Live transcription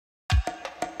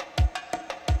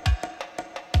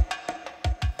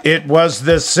It was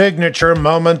the signature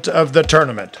moment of the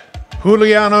tournament.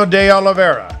 Juliano de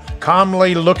Oliveira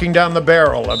calmly looking down the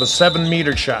barrel of a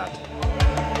 7-meter shot.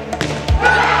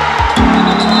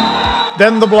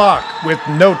 Then the block with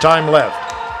no time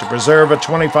left to preserve a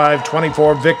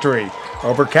 25-24 victory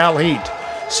over Cal Heat,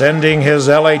 sending his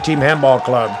LA Team Handball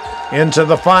Club into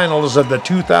the finals of the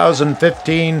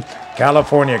 2015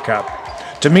 California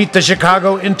Cup to meet the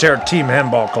Chicago Inter Team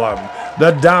Handball Club,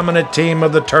 the dominant team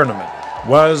of the tournament.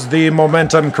 Was the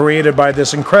momentum created by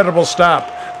this incredible stop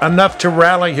enough to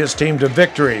rally his team to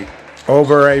victory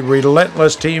over a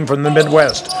relentless team from the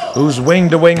Midwest whose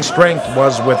wing-to-wing strength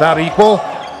was without equal?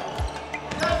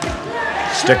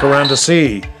 Stick around to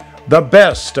see the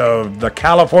best of the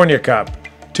California Cup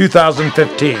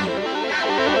 2015.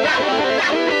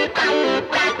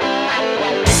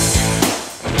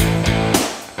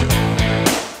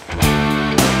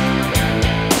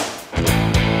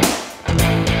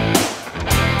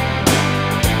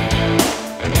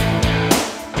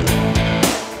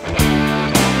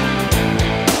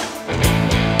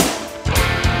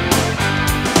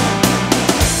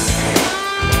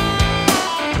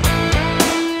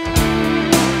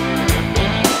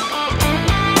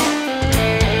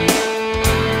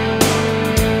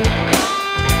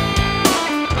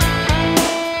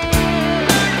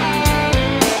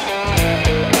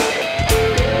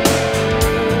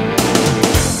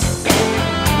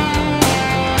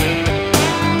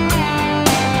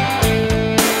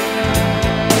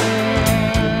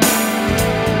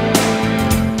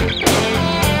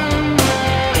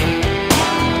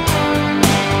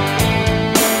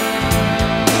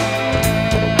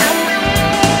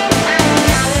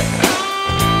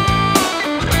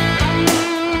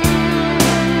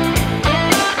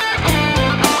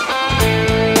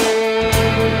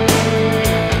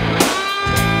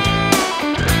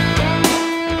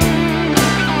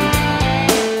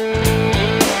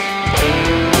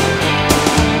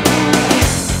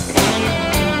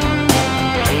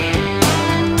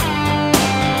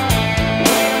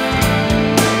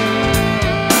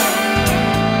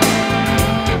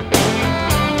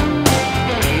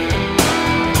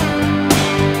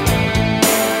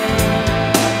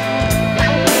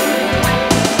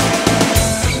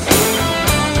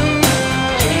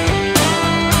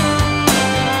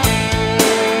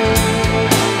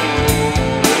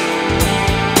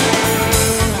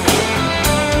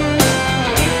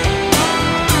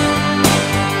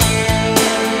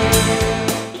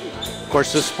 Of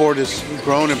course, this sport has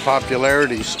grown in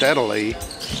popularity steadily.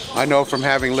 I know from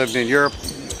having lived in Europe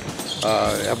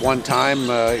at one time,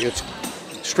 it's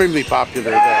extremely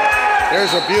popular there.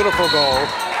 There's a beautiful goal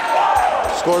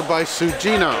scored by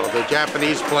Sugino, the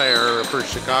Japanese player for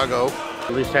Chicago.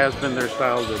 At least has been their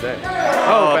style today.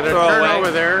 Oh, but a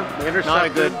turnover there,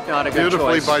 intercepted Not a good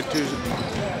beautifully choice. by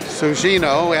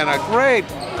Sugino, and a great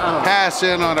pass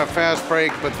in on a fast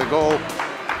break, but the goal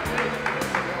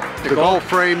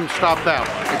frame stopped that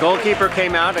one. The goalkeeper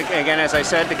came out, again, as I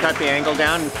said, to cut the angle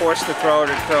down and forced the thrower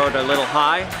to throw it a little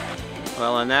high.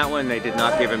 Well, on that one, they did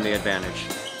not give him the advantage.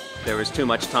 There was too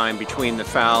much time between the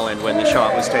foul and when the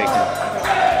shot was taken.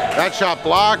 That shot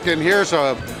blocked, and here's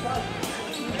a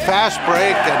fast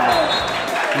break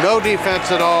and no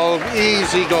defense at all.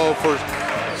 Easy goal for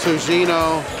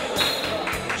Sugino.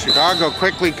 Chicago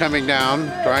quickly coming down,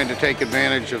 trying to take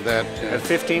advantage of that.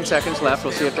 15 seconds left.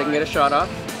 We'll see if they can get a shot off.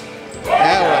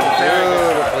 That was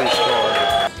beautifully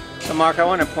scored. So, Mark, I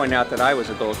want to point out that I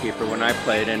was a goalkeeper when I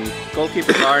played, and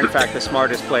goalkeepers are, in fact, the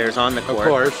smartest players on the court. Of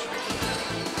course.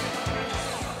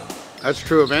 That's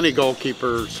true of any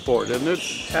goalkeeper sport, isn't it?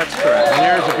 That's correct. And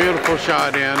there's a beautiful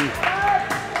shot in.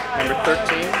 Number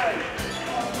 13.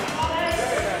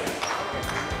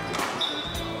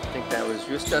 I think that was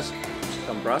Justas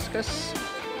Dombrovskis.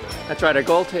 That's right, a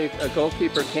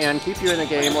goalkeeper can keep you in the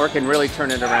game or can really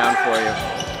turn it around for you.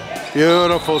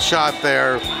 Beautiful shot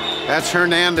there. That's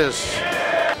Hernandez.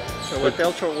 So what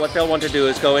they'll want to do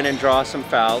is go in and draw some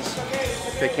fouls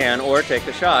if they can, or take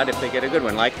the shot if they get a good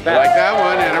one, like that. Like that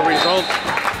one, and it results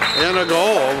in a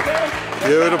goal.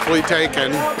 Beautifully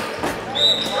taken.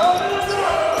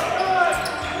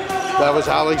 That was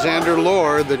Alexander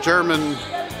Lohr, the German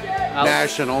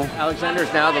national. Alexander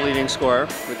is now the leading scorer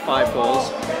with 5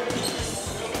 goals.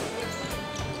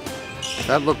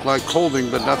 That looked like holding,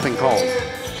 but nothing called.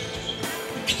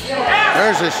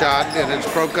 There's a shot, and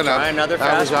it's broken up. Another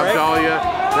that was fast break. Abdalia.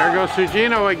 There goes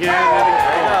Sugino again.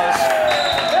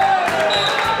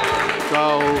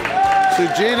 So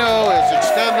Sugino has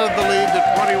extended the lead to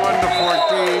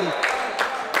 21-14.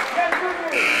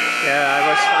 Yeah,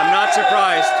 I'm not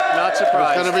surprised. Not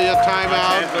surprised. There's going to be a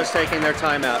timeout. Los Angeles taking their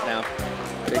timeout now.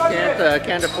 They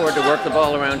can't afford to work the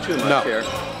ball around too much here.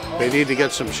 They need to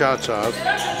get some shots off,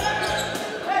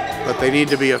 but they need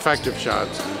to be effective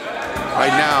shots. And right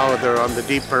now, they're on the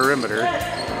deep perimeter,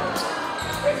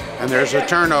 and there's a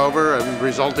turnover, and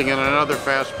resulting in another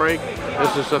fast break.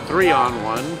 This is a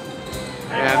 3-on-1,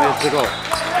 and it's a goal.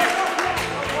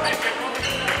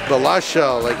 The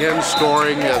LaSalle again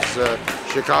scoring as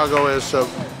Chicago is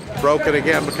broken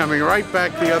again, but coming right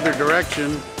back the other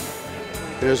direction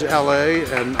is LA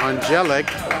and Angelic,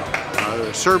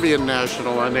 the Serbian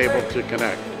national, unable to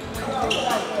connect.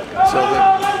 So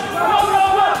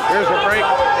here's a break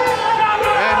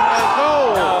and a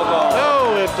goal.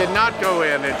 No, it did not go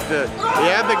in. He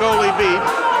had the goalie beat.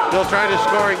 They'll try to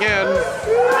score again,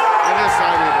 and it's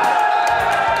not even.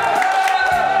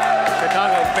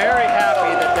 Chicago very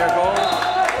happy that their goal,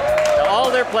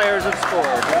 all their players have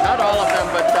scored. Not all of them,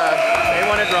 but they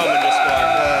wanted Roman to score.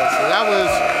 So that was.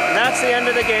 And that's the end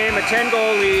of the game. A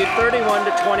 10-goal lead,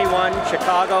 31-21,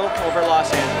 Chicago over Los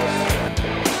Angeles.